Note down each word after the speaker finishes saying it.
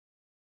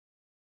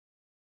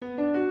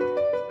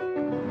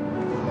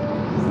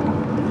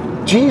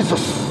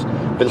Jesus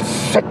will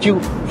set you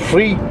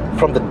free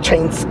from the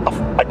chains of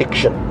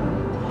addiction.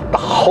 The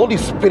Holy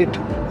Spirit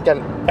can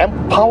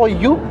empower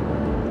you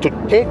to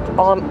take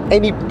on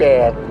any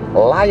bear,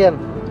 lion,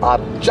 or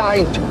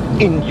giant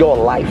in your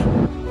life.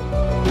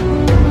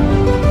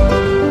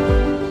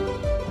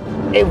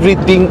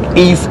 Everything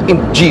is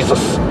in Jesus.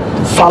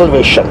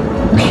 Salvation,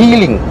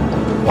 healing,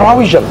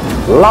 provision,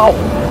 love,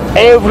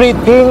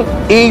 everything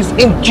is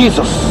in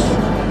Jesus.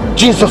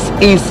 Jesus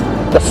is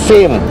the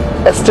same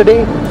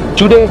yesterday,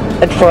 today,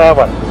 and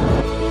forever.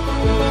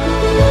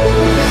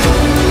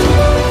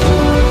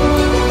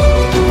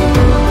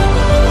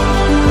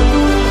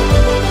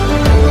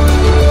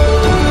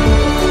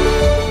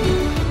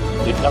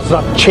 It does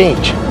not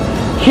change.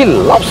 He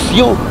loves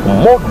you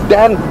more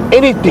than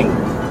anything.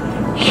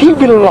 He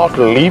will not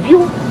leave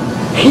you.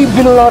 He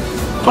will not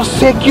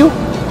forsake you.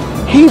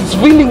 He is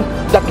willing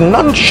that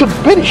none should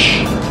perish.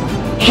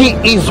 He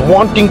is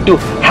wanting to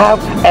have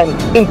an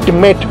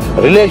intimate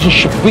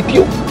relationship with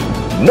you.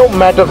 No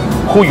matter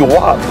who you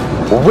are,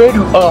 where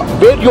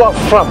you are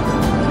from,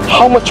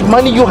 how much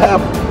money you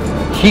have,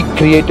 He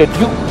created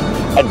you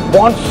and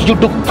wants you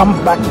to come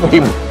back to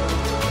Him.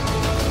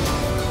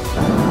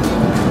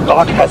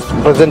 God has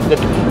presented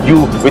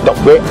you with a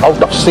way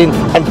out of sin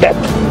and death.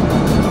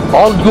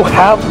 All you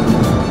have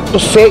to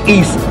say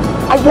is,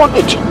 I want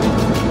it.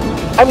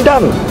 I'm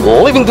done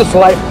living this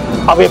life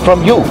away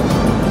from you.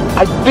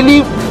 I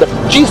believe that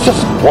Jesus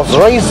was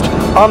raised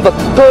on the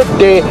third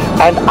day,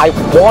 and I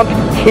want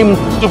Him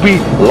to be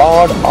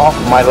Lord of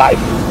my life.